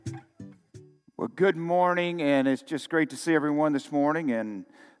Well, good morning, and it's just great to see everyone this morning, and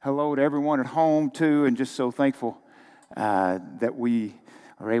hello to everyone at home, too, and just so thankful that we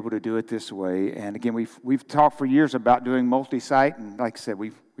are able to do it this way. And again, we've talked for years about doing multi-site, and like I said,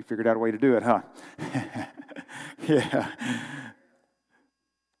 we figured out a way to do it, huh? Yeah.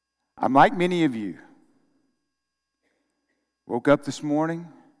 I'm like many of you. Woke up this morning,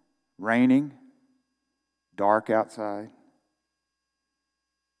 raining, dark outside.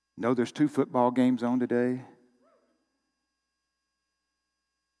 Know there's 2 football games on today.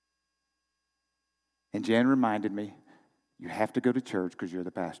 And Jan reminded me, you have to go to church because you're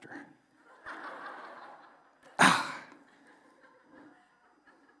the pastor.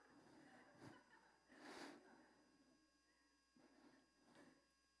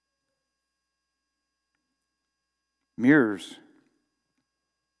 Mirrors.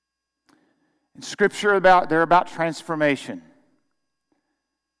 In Scripture, they're about transformation.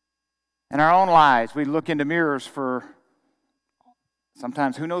 In our own lives, we look into mirrors for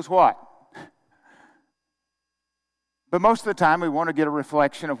sometimes who knows what. But most of the time, we want to get a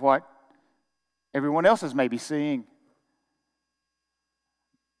reflection of what everyone else is maybe seeing.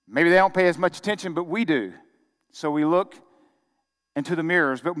 Maybe they don't pay as much attention, but we do. So we look into the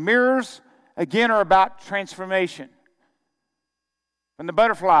mirrors. But mirrors, again, are about transformation. From the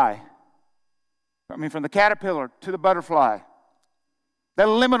caterpillar to the butterfly. That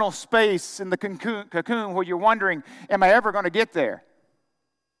liminal space in the cocoon where you're wondering, am I ever going to get there?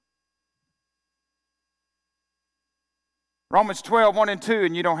 Romans 12, 1 and 2,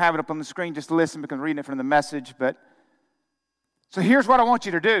 and you don't have it up on the screen, just listen because I'm reading it from the Message. So here's what I want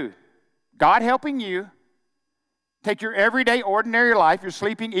you to do. God helping you, take your everyday, ordinary life, your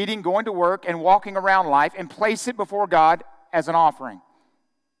sleeping, eating, going to work, and walking around life, and place it before God as an offering.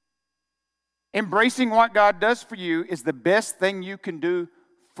 Embracing what God does for you is the best thing you can do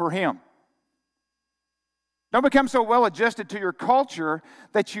for Him. Don't become so well adjusted to your culture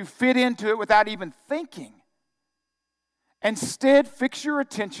that you fit into it without even thinking. Instead, fix your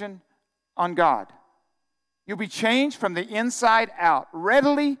attention on God. You'll be changed from the inside out.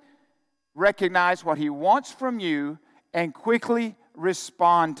 Readily recognize what He wants from you and quickly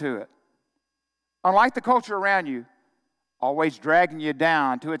respond to it. Unlike the culture around you, always dragging you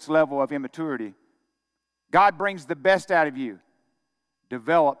down to its level of immaturity, God brings the best out of you,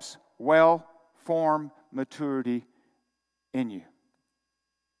 develops well-formed maturity in you.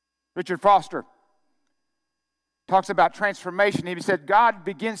 Richard Foster talks about transformation. He said, God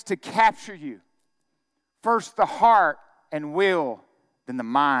begins to capture you. First the heart and will, then the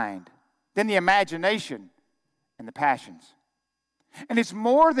mind, then the imagination and the passions. And it's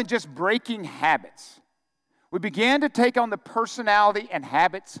more than just breaking habits. We began to take on the personality and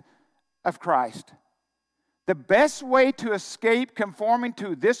habits of Christ. The best way to escape conforming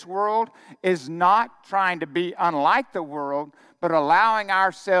to this world is not trying to be unlike the world, but allowing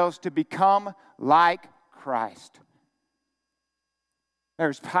ourselves to become like Christ.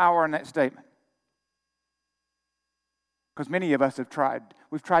 There's power in that statement. Because many of us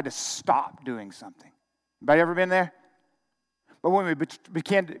we've tried to stop doing something. Anybody ever been there? But when we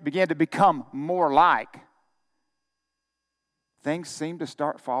began to become more like, things seem to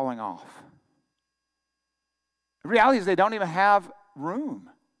start falling off. The reality is they don't even have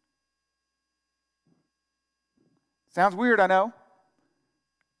room. Sounds weird, I know.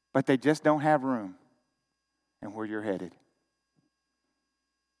 But they just don't have room in where you're headed.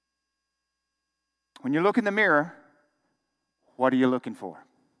 When you look in the mirror, what are you looking for?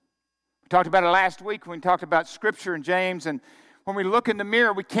 We talked about it last week when we talked about Scripture in James. And when we look in the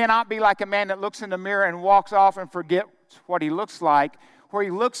mirror, we cannot be like a man that looks in the mirror and walks off and forgets what he looks like, where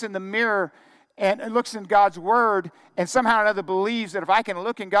he looks in the mirror and looks in God's Word and somehow or another believes that if I can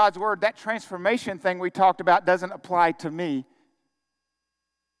look in God's Word, that transformation thing we talked about doesn't apply to me.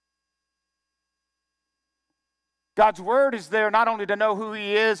 God's Word is there not only to know who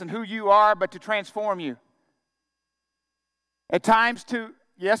He is and who you are, but to transform you. At times to,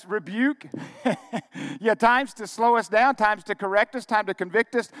 yes, rebuke. Yeah, times to slow us down, times to correct us, time to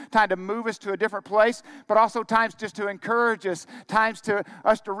convict us, time to move us to a different place, but also times just to encourage us, times to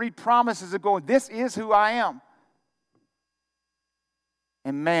us to read promises and go, this is who I am.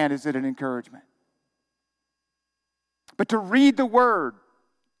 And man, is it an encouragement. But to read the Word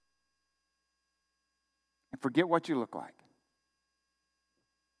and forget what you look like.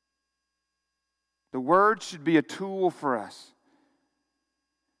 The Word should be a tool for us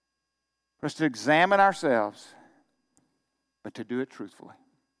to examine ourselves, but to do it truthfully.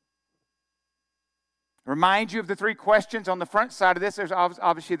 Remind you of the 3 questions on the front side of this. There's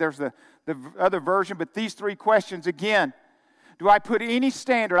the other version, but these 3 questions again. Do I put any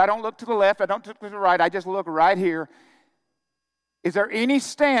standard? I don't look to the left. I don't look to the right. I just look right here. Is there any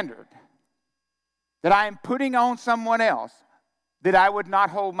standard that I am putting on someone else that I would not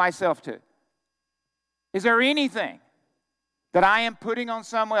hold myself to? Is there anything that I am putting on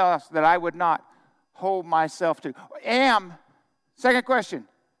someone else that I would not hold myself to? Second question,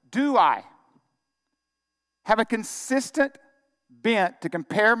 do I have a consistent bent to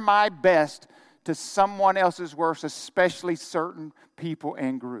compare my best to someone else's worst, especially certain people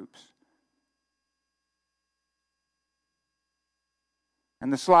and groups?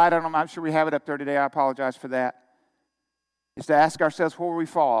 And the slide, I'm sure we have it up there today. I apologize for that. Is to ask ourselves where we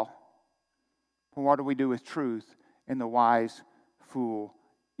fall. And what do we do with truth in the wise fool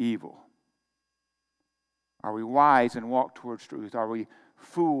evil? Are we wise and walk towards truth? Are we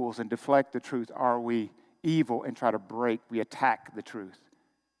fools and deflect the truth? Are we evil and try to we attack the truth?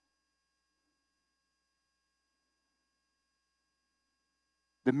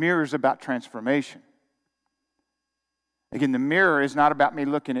 The mirror is about transformation. Again, the mirror is not about me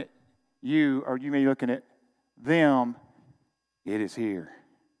looking at you or you me looking at them. It is here.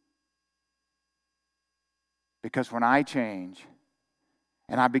 Because when I change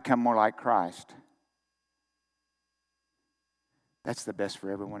and I become more like Christ, that's the best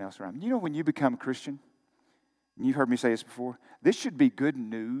for everyone else around me. You know, when you become a Christian, and you've heard me say this before, this should be good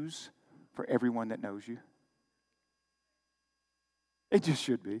news for everyone that knows you. It just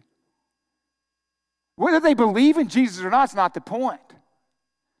should be. Whether they believe in Jesus or not, it's not the point.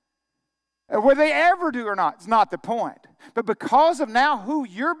 Whether they ever do or not, it's not the point. But because of now who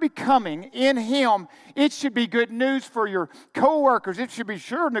you're becoming in Him, it should be good news for your coworkers. It should be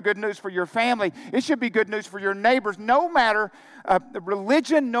sure good news for your family. It should be good news for your neighbors. No matter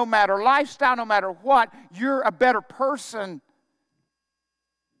religion, no matter lifestyle, no matter what, you're a better person.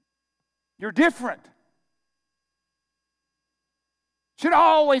 You're different. Should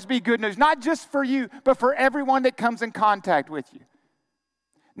always be good news, not just for you, but for everyone that comes in contact with you.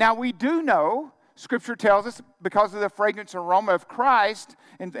 Now, we do know, Scripture tells us, because of the fragrance aroma of Christ,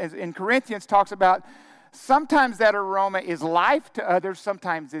 in Corinthians talks about sometimes that aroma is life to others,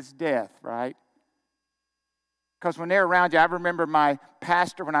 sometimes it's death, right? Because when they're around you, I remember my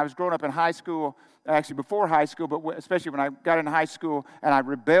pastor when I was growing up in high school, actually before high school, but especially when I got into high school and I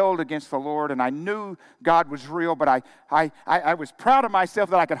rebelled against the Lord and I knew God was real, but I was proud of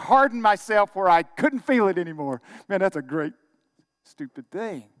myself that I could harden myself where I couldn't feel it anymore. Man, that's a great, stupid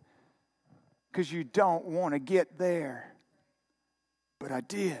thing. Because you don't want to get there. But I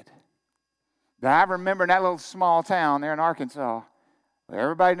did. But I remember in that little small town there in Arkansas, where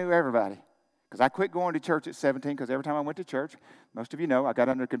everybody knew everybody. Because I quit going to church at 17, because every time I went to church, most of you know, I got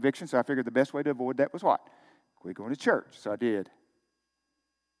under conviction, so I figured the best way to avoid that was what? Quit going to church. So I did.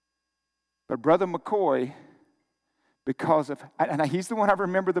 But Brother McCoy, because of, and he's the one I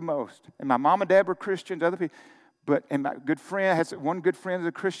remember the most. And my mom and dad were Christians, other people. And my good friend, has one good friend is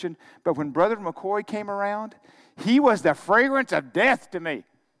a Christian. But when Brother McCoy came around, he was the fragrance of death to me.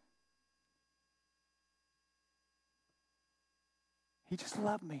 He just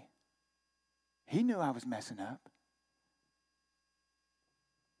loved me. He knew I was messing up.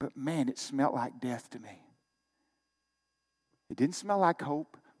 But man, it smelled like death to me. It didn't smell like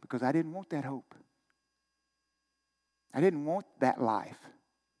hope because I didn't want that hope. I didn't want that life.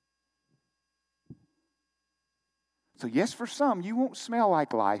 So yes, for some, you won't smell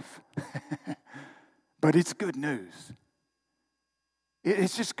like life. But it's good news.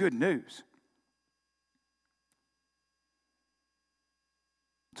 It's just good news.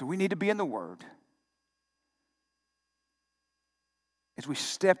 So we need to be in the Word as we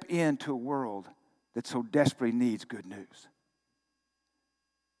step into a world that so desperately needs good news.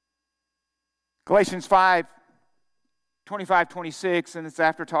 Galatians 5, 25, 26, and it's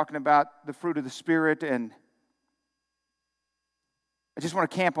after talking about the fruit of the Spirit, and I just want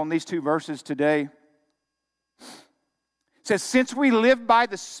to camp on these two verses today. It says, since we live by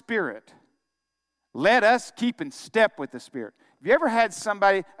the Spirit, let us keep in step with the Spirit. Have you ever had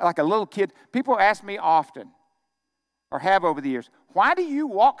somebody, like a little kid, people ask me often, or have over the years, why do you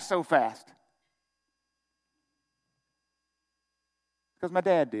walk so fast? Because my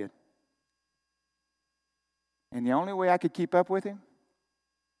dad did. And the only way I could keep up with him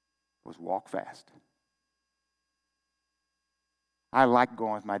was walk fast. I like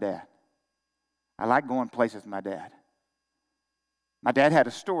going with my dad. I like going places with my dad. My dad had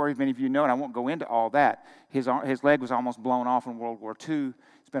a story, many of you know, and I won't go into all that. His leg was almost blown off in World War II.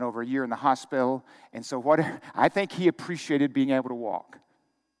 Spent over a year in the hospital. And so I think he appreciated being able to walk.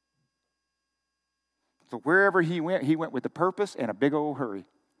 So wherever he went with a purpose and a big old hurry.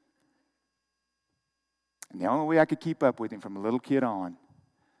 And the only way I could keep up with him from a little kid on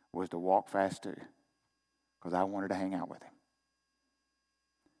was to walk fast too, because I wanted to hang out with him.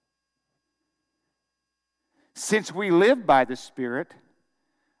 Since we live by the Spirit,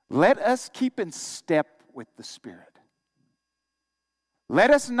 let us keep in step with the Spirit. Let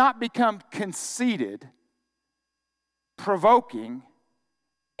us not become conceited, provoking,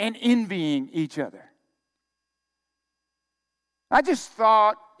 and envying each other. I just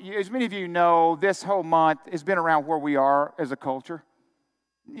thought, as many of you know, this whole month has been around where we are as a culture.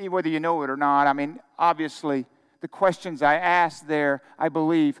 Whether you know it or not, I mean, obviously, the questions I asked there, I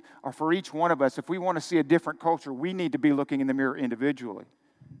believe, are for each one of us. If we want to see a different culture, we need to be looking in the mirror individually.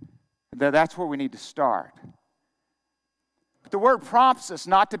 That's where we need to start. But the word prompts us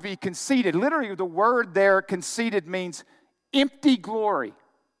not to be conceited. Literally, the word there, conceited, means empty glory.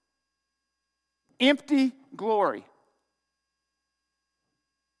 Empty glory.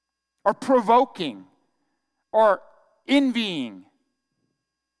 Or provoking. Or envying.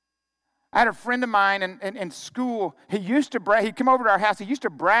 I had a friend of mine in school. He used to brag. He'd come over to our house. He used to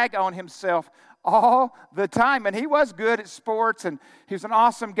brag on himself all the time. And he was good at sports, and he was an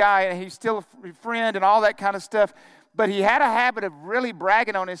awesome guy, and he's still a friend and all that kind of stuff. But he had a habit of really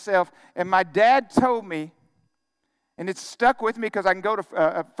bragging on himself. And my dad told me, and it's stuck with me because I can go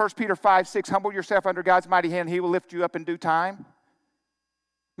to 1 Peter 5:6, humble yourself under God's mighty hand, he will lift you up in due time.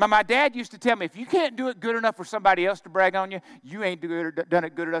 My dad used to tell me, if you can't do it good enough for somebody else to brag on you, you ain't done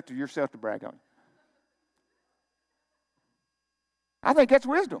it good enough to yourself to brag on you. I think that's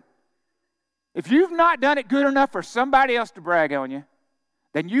wisdom. If you've not done it good enough for somebody else to brag on you,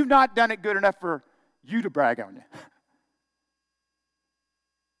 then you've not done it good enough for you to brag on you.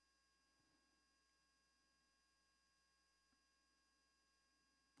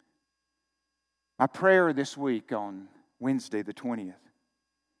 My prayer this week on Wednesday the 20th,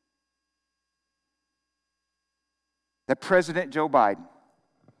 that President Joe Biden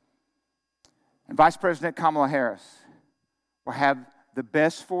and Vice President Kamala Harris will have the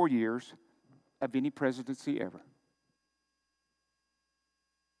best 4 years of any presidency ever.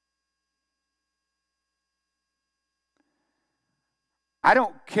 I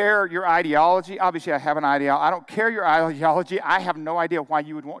don't care your ideology. Obviously, I have an ideology. I don't care your ideology. I have no idea why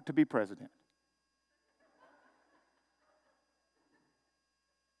you would want to be president.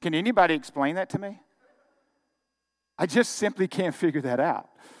 Can anybody explain that to me? I just simply can't figure that out.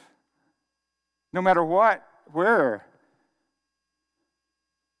 No matter what, where.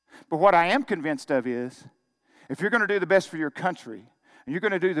 But what I am convinced of is, if you're going to do the best for your country, and you're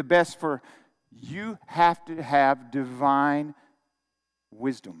going to do the best for, you have to have divine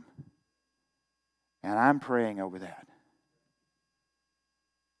wisdom. And I'm praying over that.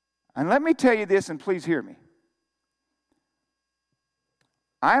 And let me tell you this, and please hear me.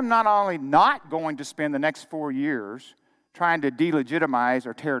 I am not only not going to spend the next 4 years trying to delegitimize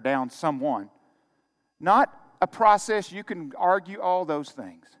or tear down someone, not a process you can argue all those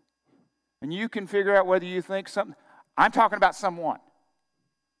things. And you can figure out whether you think something. I'm talking about someone.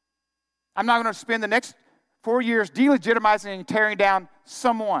 I'm not going to spend the next 4 years delegitimizing and tearing down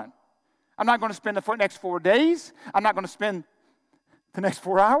someone. I'm not going to spend the next 4 days. I'm not going to spend the next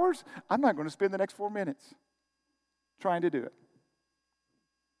 4 hours. I'm not going to spend the next 4 minutes trying to do it.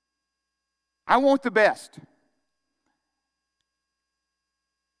 I want the best.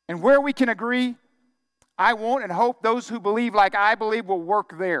 And where we can agree, I want and hope those who believe like I believe will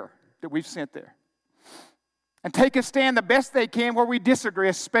work there, that we've sent there. And take a stand the best they can where we disagree,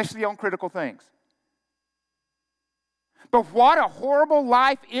 especially on critical things. But what a horrible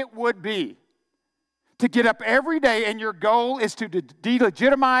life it would be to get up every day and your goal is to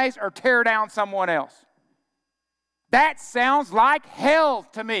delegitimize or tear down someone else. That sounds like hell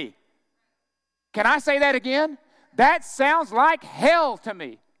to me. Can I say that again? That sounds like hell to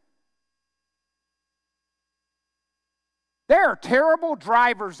me. There are terrible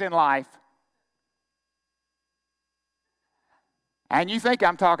drivers in life. And you think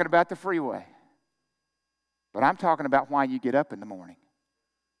I'm talking about the freeway. But I'm talking about why you get up in the morning.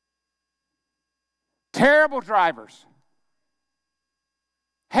 Terrible drivers.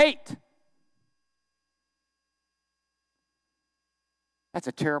 Hate. That's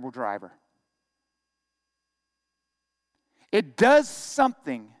a terrible driver. It does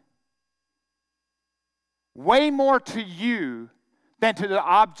something way more to you than to the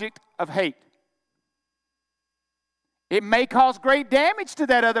object of hate. It may cause great damage to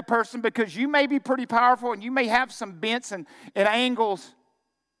that other person because you may be pretty powerful and you may have some bents and angles.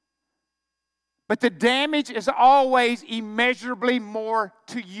 But the damage is always immeasurably more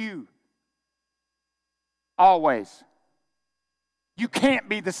to you. Always. You can't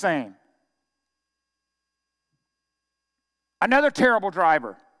be the same. Another terrible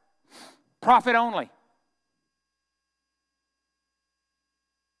driver, profit only.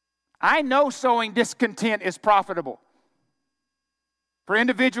 I know sowing discontent is profitable. For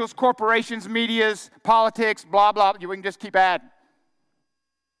individuals, corporations, medias, politics, blah, blah, we can just keep adding.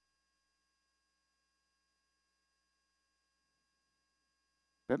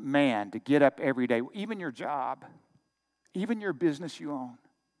 But man, to get up every day, even your job, even your business you own,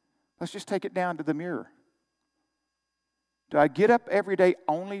 let's just take it down to the mirror. Do I get up every day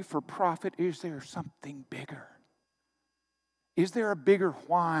only for profit? Is there something bigger? Is there a bigger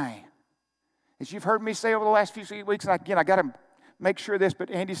why? As you've heard me say over the last few weeks, and again, I got to make sure this,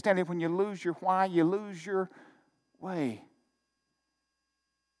 but Andy Stanley, when you lose your why, you lose your way.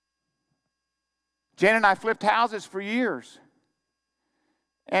 Jan and I flipped houses for years.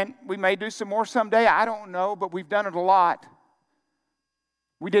 And we may do some more someday, I don't know, but we've done it a lot.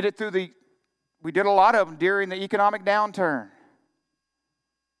 We did a lot of them during the economic downturn.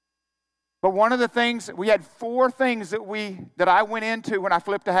 But one of the things, we had 4 things that I went into when I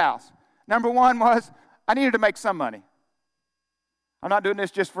flipped a house. Number 1 was, I needed to make some money. I'm not doing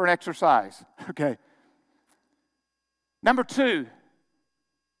this just for an exercise, okay? Number 2,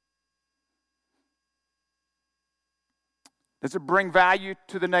 does it bring value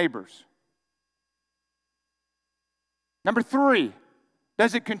to the neighbors? Number 3,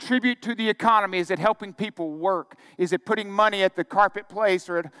 does it contribute to the economy? Is it helping people work? Is it putting money at the Carpet Place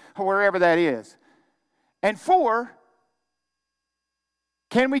or wherever that is? And 4,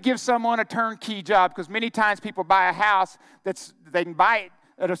 can we give someone a turnkey job? Because many times people buy a house they can buy it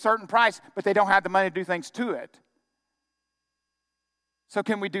at a certain price, but they don't have the money to do things to it. So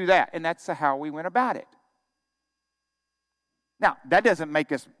can we do that? And that's how we went about it. Now, that doesn't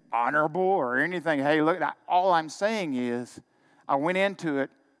make us honorable or anything. Hey, look, all I'm saying is I went into it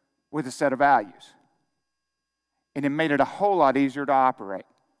with a set of values. And it made it a whole lot easier to operate.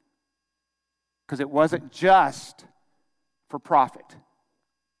 Because it wasn't just for profit.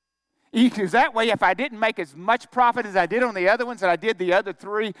 Because that way, if I didn't make as much profit as I did on the other ones, and I did the other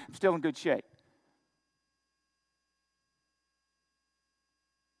 3, I'm still in good shape.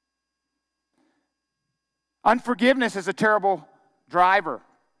 Unforgiveness is a terrible driver.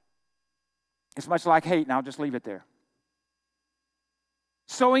 It's much like hate, and I'll just leave it there.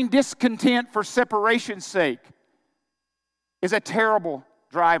 Sowing discontent for separation's sake is a terrible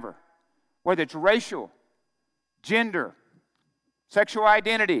driver. Whether it's racial, gender, sexual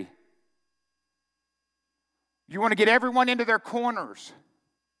identity. You want to get everyone into their corners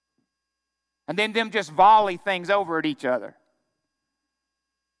and then them just volley things over at each other.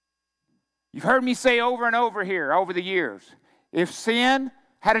 You've heard me say over and over here over the years, if sin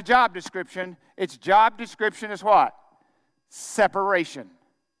had a job description, its job description is what? Separation.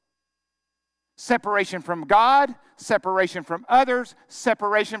 Separation from God, separation from others,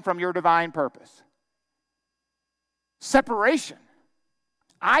 separation from your divine purpose. Separation.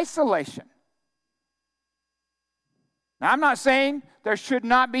 Isolation. Now, I'm not saying there should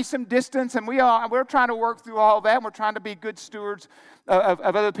not be some distance, and we're trying to work through all that, and we're trying to be good stewards of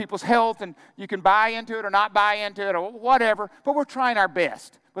other people's health, and you can buy into it or not buy into it or whatever, but we're trying our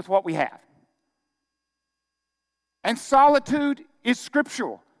best with what we have. And solitude is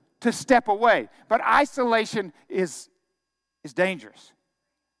scriptural, to step away, but isolation is dangerous.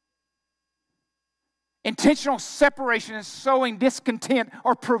 Intentional separation is sowing discontent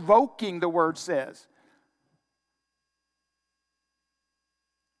or provoking, the word says.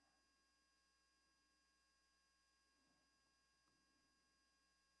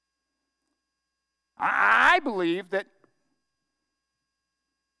 I believe that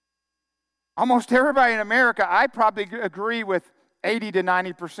almost everybody in America, I probably agree with 80 to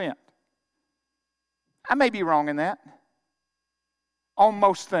 90%. I may be wrong in that. On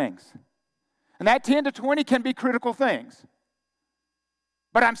most things. And that 10 to 20 can be critical things.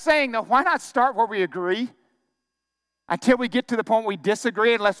 But I'm saying, though, why not start where we agree until we get to the point we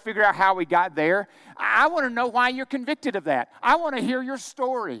disagree, and let's figure out how we got there? I want to know why you're convicted of that. I want to hear your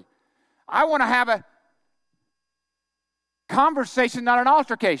story. I want to have a conversation, not an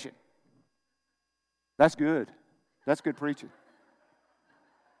altercation. That's good. That's good preaching.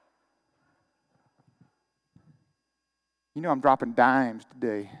 You know I'm dropping dimes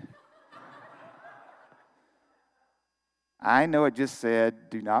today. I know it just said,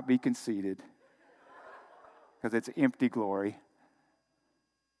 do not be conceited, because it's empty glory.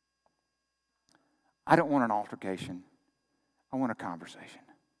 I don't want an altercation. I want a conversation.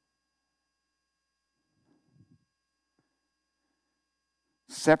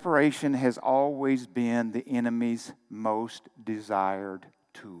 Separation has always been the enemy's most desired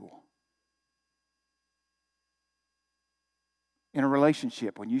tool. in a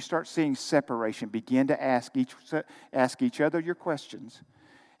relationship, when you start seeing separation, begin to ask each other your questions,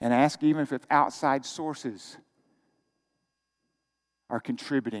 and ask even if outside sources are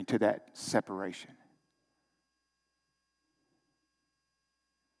contributing to that separation.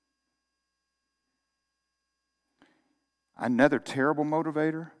 Another terrible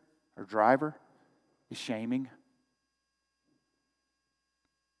motivator or driver is shaming.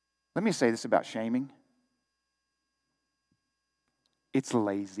 Let me say this about shaming. It's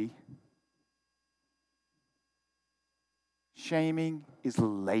lazy. Shaming is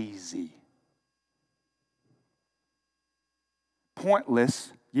lazy.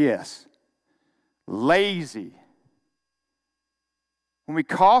 Pointless, yes. Lazy. When we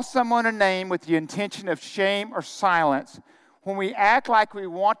call someone a name with the intention of shame or silence, when we act like we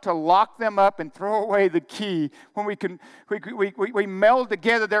want to lock them up and throw away the key, when we meld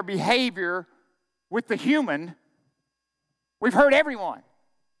together their behavior with the human, we've hurt everyone.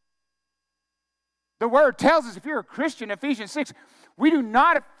 The Word tells us, if you're a Christian, Ephesians 6, we do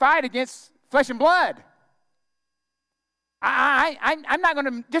not fight against flesh and blood. I'm not going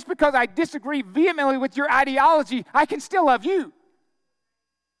to, just because I disagree vehemently with your ideology, I can still love you.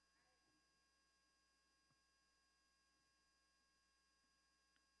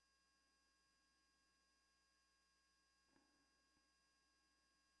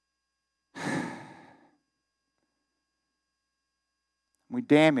 We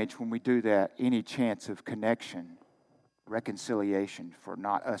damage, when we do that, any chance of connection, reconciliation for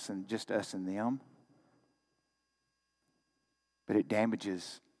not us and just us and them. But it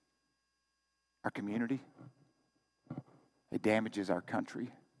damages our community. It damages our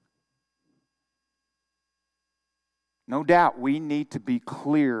country. No doubt we need to be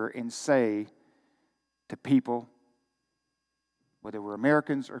clear and say to people, whether we're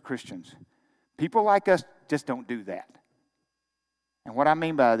Americans or Christians, people like us just don't do that. And what I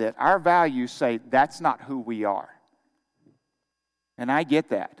mean by that, our values say that's not who we are. And I get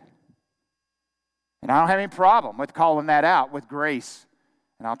that. And I don't have any problem with calling that out with grace.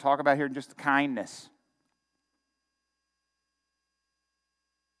 And I'll talk about here in just kindness.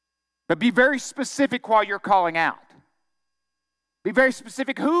 But be very specific while you're calling out. Be very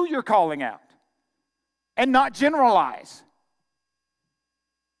specific who you're calling out. And not generalize.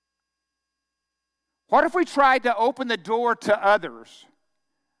 What if we tried to open the door to others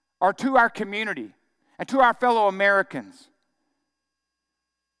or to our community and to our fellow Americans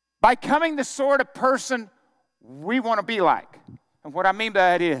by becoming the sort of person we want to be like? And what I mean by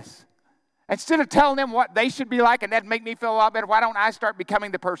that is, instead of telling them what they should be like and that'd make me feel a lot better, why don't I start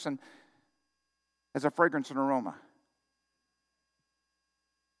becoming the person as a fragrance and aroma?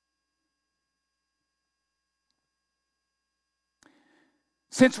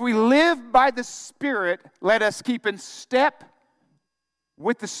 Since we live by the Spirit, let us keep in step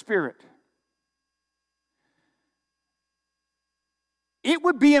with the Spirit. It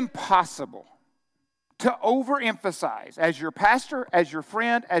would be impossible to overemphasize, as your pastor, as your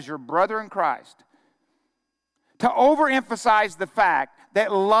friend, as your brother in Christ, to overemphasize the fact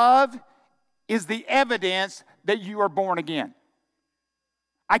that love is the evidence that you are born again.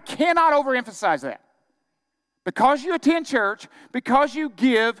 I cannot overemphasize that. Because you attend church, because you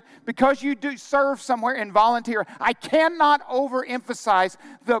give, because you do serve somewhere and volunteer, I cannot overemphasize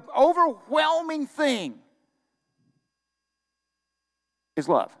the overwhelming thing is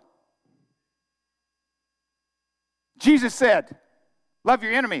love. Jesus said, love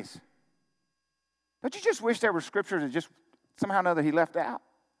your enemies. Don't you just wish there were scriptures that just somehow or another he left out?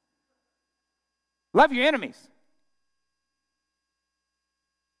 Love your enemies.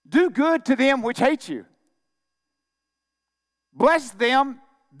 Do good to them which hate you. Bless them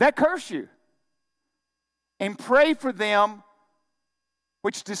that curse you. And pray for them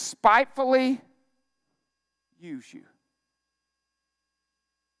which despitefully use you.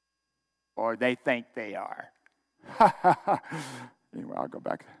 Or they think they are. Anyway, I'll go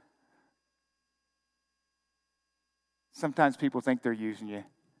back. Sometimes people think they're using you,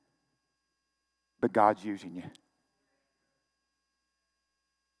 but God's using you.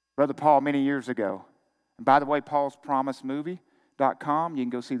 Brother Paul, many years ago, and by the way, paulspromisemovie.com, you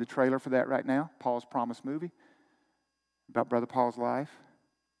can go see the trailer for that right now, Paul's Promise Movie, about Brother Paul's life.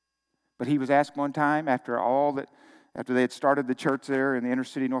 But he was asked one time, after they had started the church there in the inner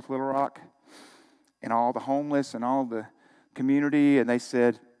city, North Little Rock, and all the homeless and all the community, and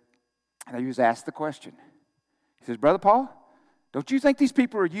he was asked the question. He says, Brother Paul, don't you think these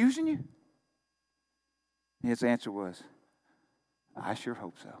people are using you? And his answer was, I sure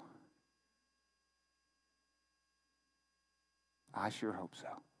hope so. I sure hope so.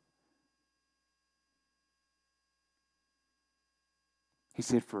 He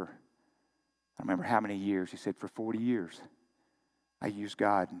said I don't remember how many years, he said for 40 years, I used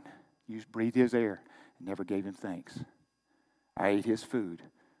God and breathed his air and never gave him thanks. I ate his food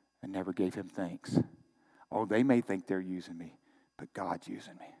and never gave him thanks. Oh, they may think they're using me, but God's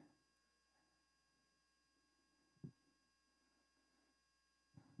using me.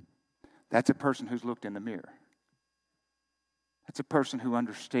 That's a person who's looked in the mirror. That's a person who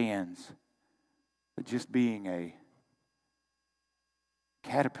understands that just being a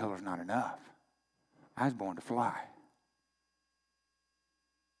caterpillar is not enough. I was born to fly.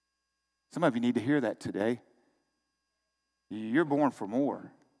 Some of you need to hear that today. You're born for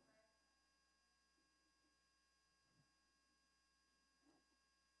more.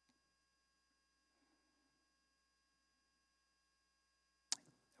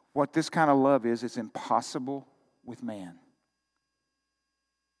 What this kind of love is, it's impossible with man.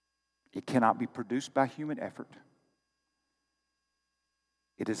 It cannot be produced by human effort.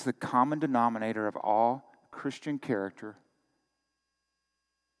 It is the common denominator of all Christian character,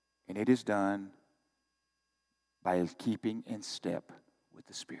 and it is done by keeping in step with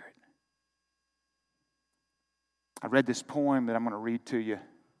the Spirit. I read this poem that I'm going to read to you,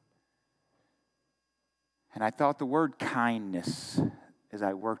 and I thought the word kindness, as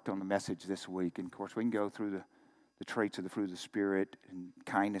I worked on the message this week, and of course we can go through the traits of the fruit of the Spirit, and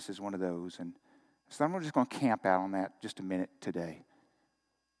kindness is one of those, and so I'm just going to camp out on that just a minute today.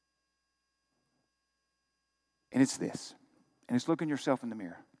 And it's this, and it's looking yourself in the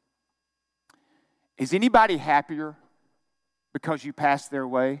mirror. Is anybody happier because you passed their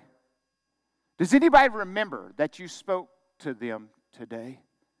way? Does anybody remember that you spoke to them today?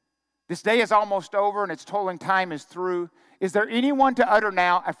 This day is almost over and its tolling time is through. Is there anyone to utter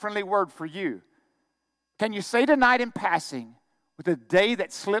now a friendly word for you? Can you say tonight in passing, with a day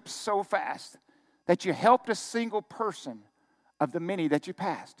that slips so fast, that you helped a single person of the many that you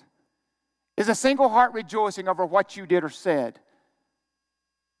passed? Is a single heart rejoicing over what you did or said?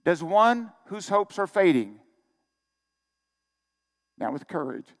 Does one whose hopes are fading, now with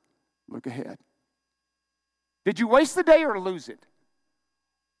courage, look ahead? Did you waste the day or lose it?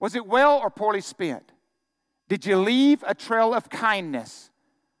 Was it well or poorly spent? Did you leave a trail of kindness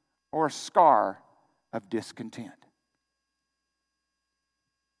or a scar of discontent?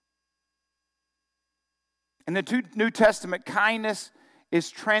 In the New Testament, kindness is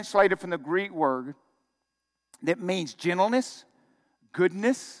translated from the Greek word that means gentleness,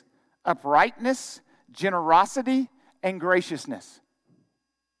 goodness, uprightness, generosity, and graciousness.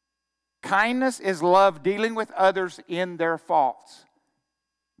 Kindness is love dealing with others in their faults.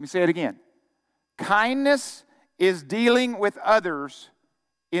 Let me say it again. Kindness is dealing with others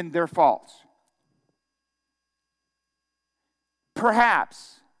in their faults.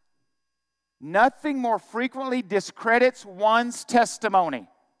 Perhaps nothing more frequently discredits one's testimony.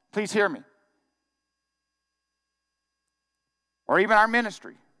 Please hear me. Or even our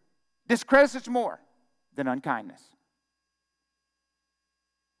ministry. Discredits it more than unkindness.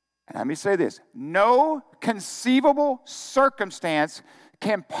 And let me say this. No conceivable circumstance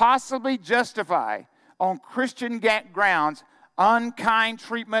can possibly justify on Christian grounds unkind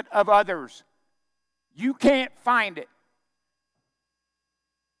treatment of others. You can't find it.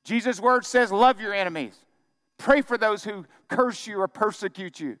 Jesus' word says, love your enemies. Pray for those who curse you or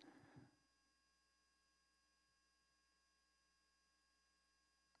persecute you.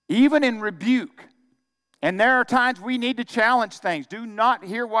 Even in rebuke, and there are times we need to challenge things. Do not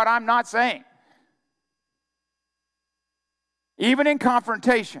hear what I'm not saying. Even in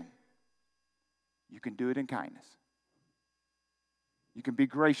confrontation, you can do it in kindness. You can be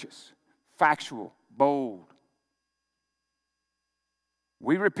gracious, factual, bold.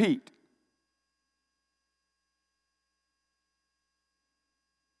 We repeat.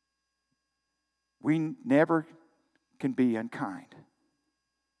 We never can be unkind.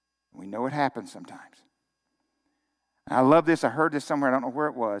 We know it happens sometimes. And I love this. I heard this somewhere. I don't know where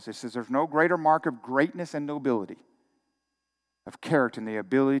it was. It says there's no greater mark of greatness and nobility of character than the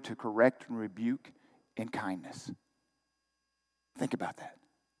ability to correct and rebuke in kindness. Think about that.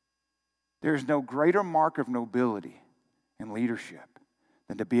 There is no greater mark of nobility and leadership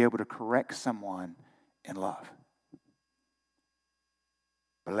than to be able to correct someone in love.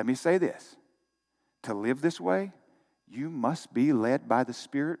 But let me say this. To live this way, you must be led by the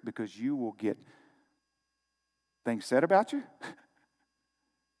Spirit, because you will get things said about you.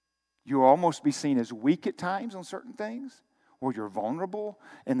 You'll almost be seen as weak at times on certain things, or you're vulnerable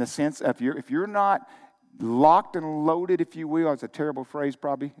in the sense of if you're not locked and loaded, if you will. It's a terrible phrase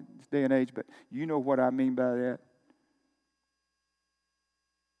probably in this day and age, but you know what I mean by that.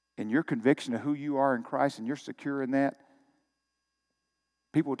 And your conviction of who you are in Christ, and you're secure in that,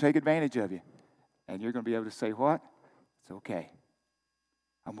 People will take advantage of you. And you're going to be able to say, what? It's okay.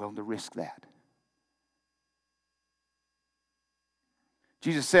 I'm willing to risk that.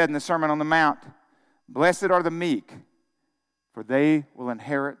 Jesus said in the Sermon on the Mount, blessed are the meek, for they will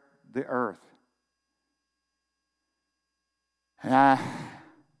inherit the earth. And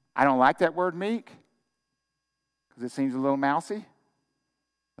I don't like that word meek, because it seems a little mousy,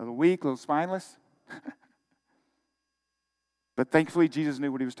 a little weak, a little spineless. But thankfully, Jesus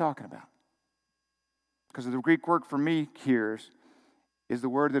knew what he was talking about. Because the Greek word for meek here is the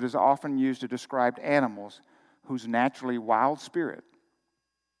word that is often used to describe animals whose naturally wild spirit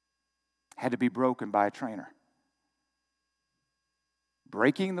had to be broken by a trainer.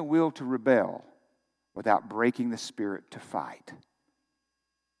 Breaking the will to rebel without breaking the spirit to fight.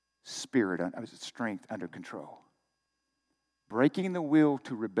 Strength under control. Breaking the will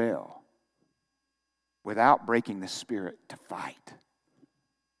to rebel without breaking the spirit to fight.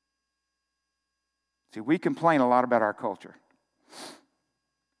 See, we complain a lot about our culture.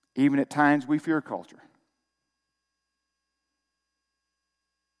 Even at times we fear culture.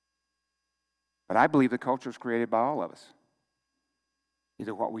 But I believe the culture is created by all of us.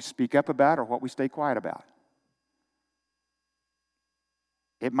 Either what we speak up about or what we stay quiet about.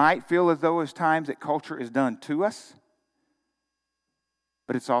 It might feel as though there's times that culture is done to us,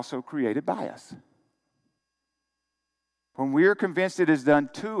 but it's also created by us. When we are convinced it is done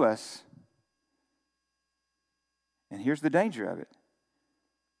to us, and here's the danger of it,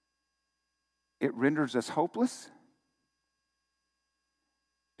 it renders us hopeless.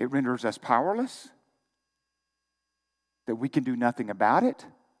 It renders us powerless, that we can do nothing about it.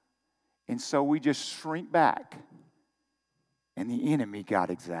 And so we just shrink back. And the enemy got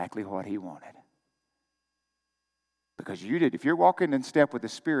exactly what he wanted. Because you did. If you're walking in step with the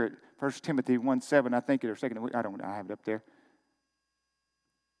Spirit, 1 Timothy 1:7, I think, or 2, I have it up there.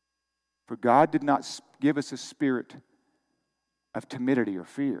 For God did not give us a spirit of timidity or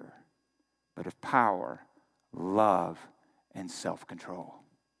fear, but of power, love, and self-control.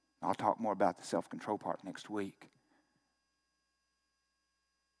 I'll talk more about the self-control part next week.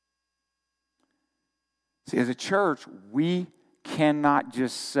 See, as a church, we cannot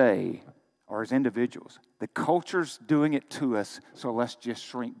just say, or as individuals, the culture's doing it to us, so let's just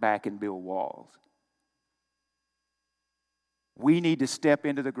shrink back and build walls. We need to step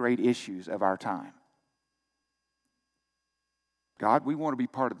into the great issues of our time. God, we want to be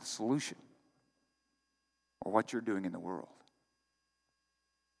part of the solution or what you're doing in the world.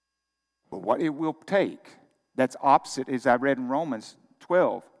 But what it will take, that's opposite, as I read in Romans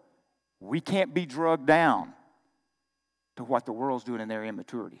 12, we can't be drugged down to what the world's doing in their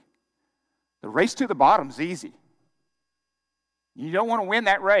immaturity. The race to the bottom's easy. You don't want to win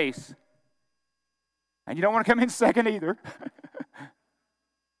that race. And you don't want to come in second either.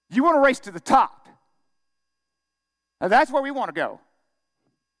 You want to race to the top. Now that's where we want to go.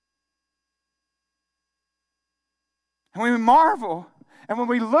 And we marvel, and when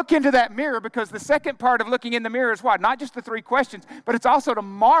we look into that mirror, because the second part of looking in the mirror is what? Not just the 3 questions, but it's also to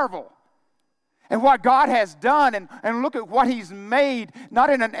marvel and what God has done, and look at what He's made, not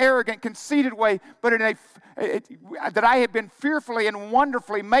in an arrogant, conceited way, but in that I have been fearfully and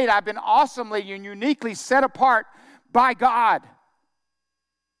wonderfully made. I've been awesomely and uniquely set apart by God.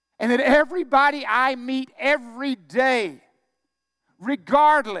 And that everybody I meet every day,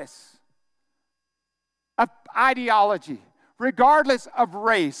 regardless of ideology, regardless of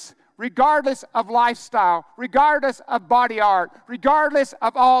race, regardless of lifestyle, regardless of body art, regardless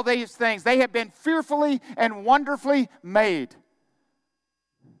of all these things, they have been fearfully and wonderfully made.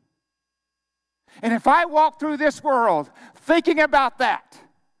 And if I walk through this world thinking about that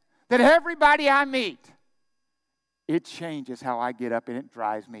everybody I meet, it changes how I get up and it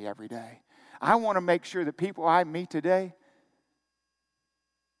drives me every day. I want to make sure that people I meet today,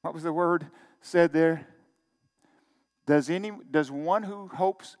 what was the word said there? Does one who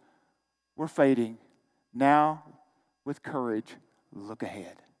hopes we're fading now with courage look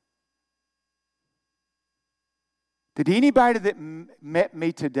ahead? Did anybody that met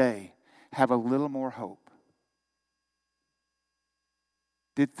me today have a little more hope?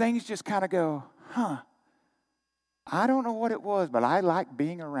 Did things just kind of go, I don't know what it was, but I like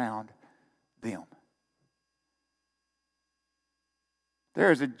being around them.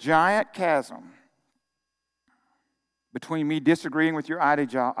 There is a giant chasm between me disagreeing with your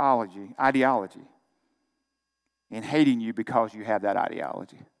ideology and hating you because you have that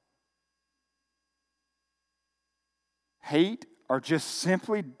ideology. Hate or just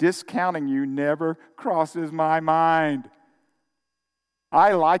simply discounting you never crosses my mind.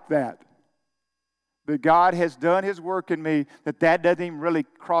 I like that. that God has done His work in me, that doesn't even really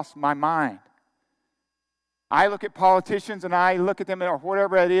cross my mind. I look at politicians and I look at them, or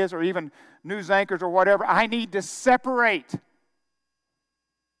whatever it is, or even news anchors or whatever. I need to separate.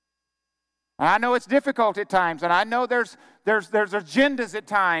 And I know it's difficult at times, and I know there's agendas at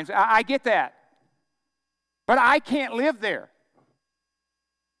times. I get that. But I can't live there.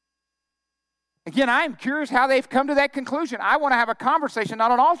 Again, I'm curious how they've come to that conclusion. I want to have a conversation,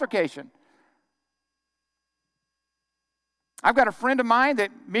 not an altercation. I've got a friend of mine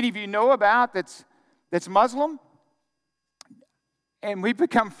that many of you know about that's Muslim. And we've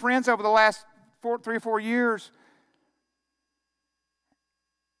become friends over the last 3 or 4 years.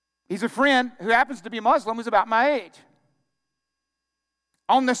 He's a friend who happens to be Muslim, who's about my age.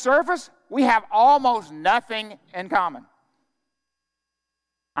 On the surface, we have almost nothing in common.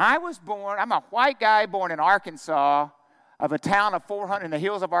 I'm a white guy born in Arkansas, of a town of 400, in the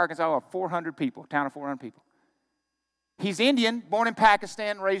hills of Arkansas, of 400 people, town of 400 people. He's Indian, born in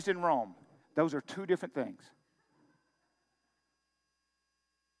Pakistan, raised in Rome. Those are two different things.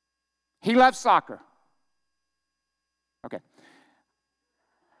 He loves soccer. Okay.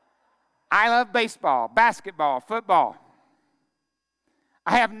 I love baseball, basketball, football.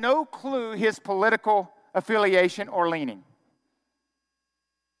 I have no clue his political affiliation or leaning.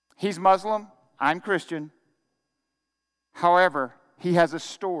 He's Muslim, I'm Christian. However, he has a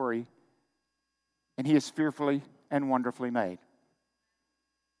story, and he is fearfully and wonderfully made.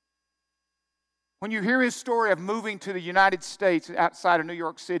 When you hear his story of moving to the United States outside of New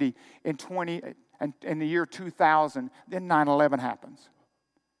York City in the year 2000, then 9/11 happens,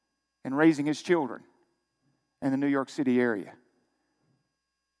 and raising his children in the New York City area,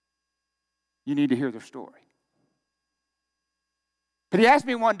 you need to hear their story. But he asked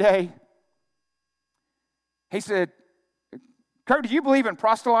me one day, he said, "Kurt, do you believe in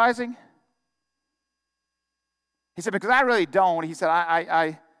proselytizing?" He said, "Because I really don't." He said,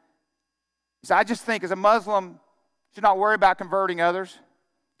 I just think as a Muslim, you should not worry about converting others.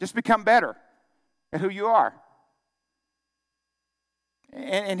 Just become better at who you are.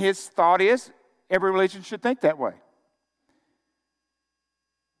 And his thought is, every religion should think that way.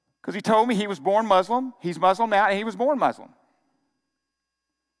 Because he told me he was born Muslim. He's Muslim now, and he was born Muslim.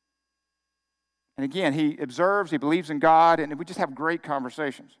 And again, he observes, he believes in God, and we just have great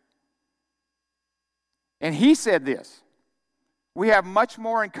conversations. And he said this: we have much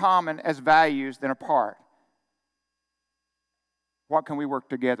more in common as values than apart. What can we work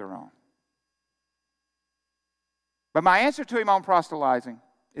together on? But my answer to him on proselytizing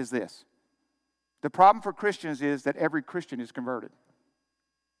is this: the problem for Christians is that every Christian is converted.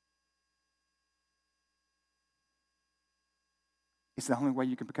 It's the only way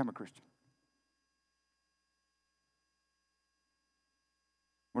you can become a Christian.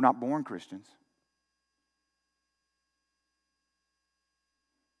 We're not born Christians.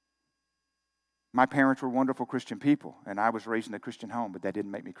 My parents were wonderful Christian people, and I was raised in a Christian home, but that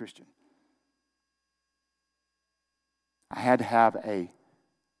didn't make me Christian. I had to have it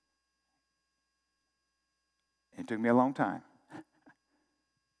took me a long time,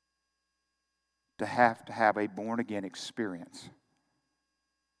 to have a born-again experience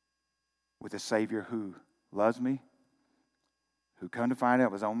with a Savior who loves me, who, come to find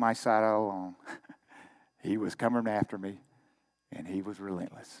out, was on my side all along. He was coming after me, and he was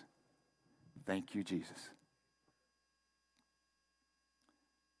relentless. Thank you, Jesus.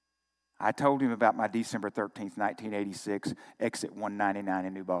 I told him about my December 13th, 1986, exit 199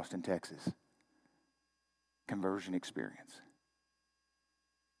 in New Boston, Texas. Conversion experience.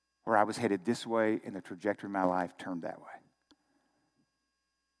 Where I was headed this way, and the trajectory of my life turned that way.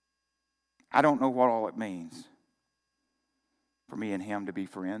 I don't know what all it means for me and him to be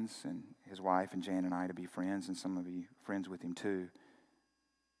friends, and his wife and Jan and I to be friends, and some of you friends with him too.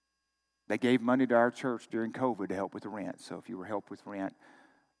 They gave money to our church during COVID to help with the rent. So if you were helped with rent,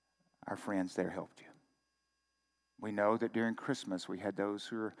 our friends there helped you. We know that during Christmas we had those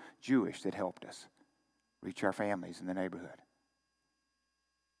who are Jewish that helped us reach our families in the neighborhood.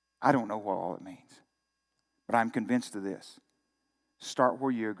 I don't know what all it means, but I'm convinced of this. Start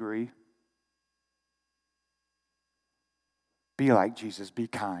where you agree. Be like Jesus. Be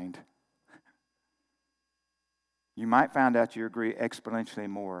kind. You might find out you agree exponentially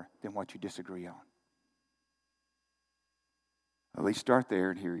more than what you disagree on. At least start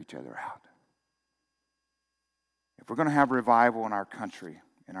there and hear each other out. If we're going to have revival in our country,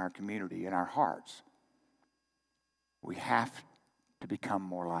 in our community, in our hearts, we have to become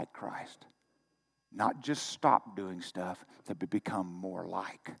more like Christ. Not just stop doing stuff, but become more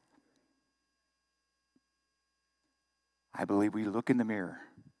like. I believe we look in the mirror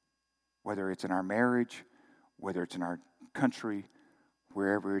whether it's in our marriage, whether it's in our country,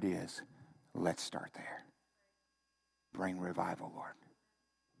 wherever it is, let's start there. Bring revival, Lord.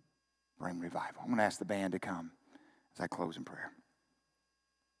 Bring revival. I'm going to ask the band to come as I close in prayer.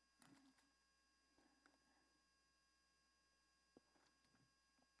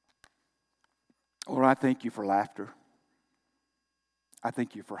 Lord, I thank you for laughter. I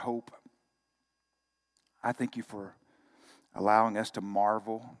thank you for hope. I thank you for allowing us to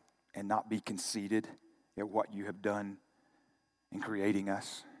marvel and not be conceited at what you have done in creating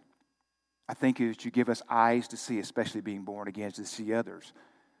us. I thank you that you give us eyes to see, especially being born again, to see others,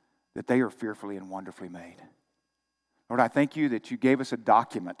 that they are fearfully and wonderfully made. Lord, I thank you that you gave us a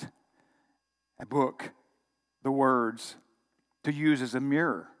document, a book, the words, to use as a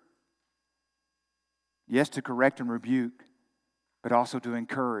mirror. Yes, to correct and rebuke, but also to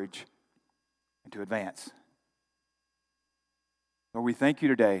encourage and to advance. Lord, we thank you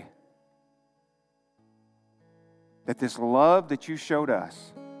today that this love that you showed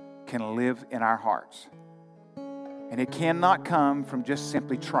us can live in our hearts. And it cannot come from just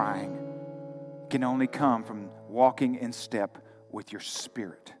simply trying. It can only come from walking in step with your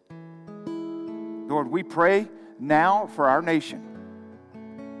Spirit. Lord, we pray now for our nation,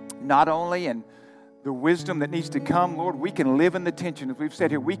 not only in the wisdom that needs to come. Lord, we can live in the tension. As we've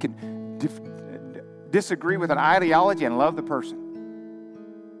said here, we can disagree with an ideology and love the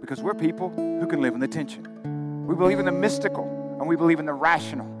person, because we're people who can live in the tension. We believe in the mystical and we believe in the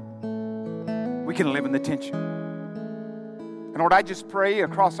rational. We can live in the tension. And Lord, I just pray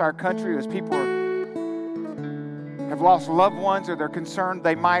across our country as people have lost loved ones or they're concerned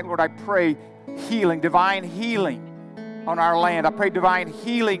they might, Lord, I pray healing, divine healing on our land. I pray divine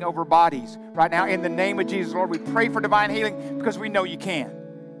healing over bodies right now in the name of Jesus. Lord, we pray for divine healing because we know you can.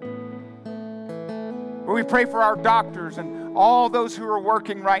 But we pray for our doctors and all those who are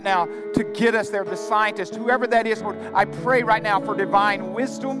working right now to get us there, the scientists, whoever that is, Lord, I pray right now for divine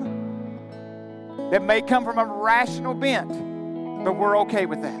wisdom that may come from a rational bent, but we're okay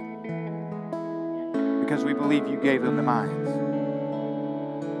with that because we believe you gave them the minds.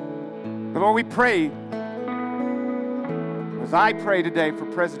 But Lord, we pray, as I pray today for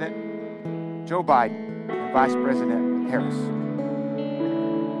President Joe Biden and Vice President Harris,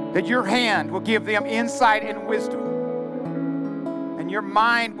 that your hand will give them insight and wisdom, and your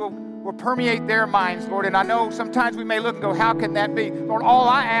mind will permeate their minds, Lord. And I know sometimes we may look and go, how can that be? Lord, all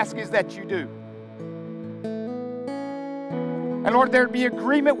I ask is that you do. And Lord, there'd be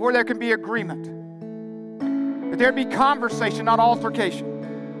agreement where there can be agreement. That there'd be conversation, not altercation.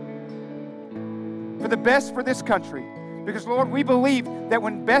 For the best for this country. Because Lord, we believe that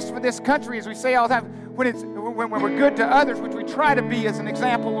when best for this country, as we say all the time, when we're good to others, which we try to be as an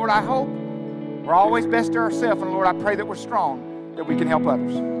example, Lord, I hope we're always best to ourselves. And Lord, I pray that we're strong, that we can help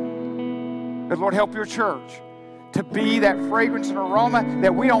others. But Lord, help your church to be that fragrance and aroma,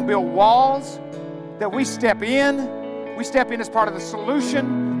 that we don't build walls, that we step in. We step in as part of the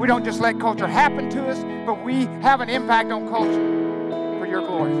solution. We don't just let culture happen to us, but we have an impact on culture for your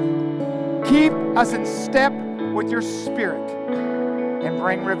glory. Keep us in step with your Spirit and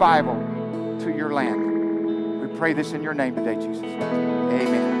bring revival to your land. We pray this in your name today, Jesus.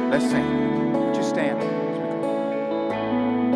 Amen. Let's sing. Would you stand?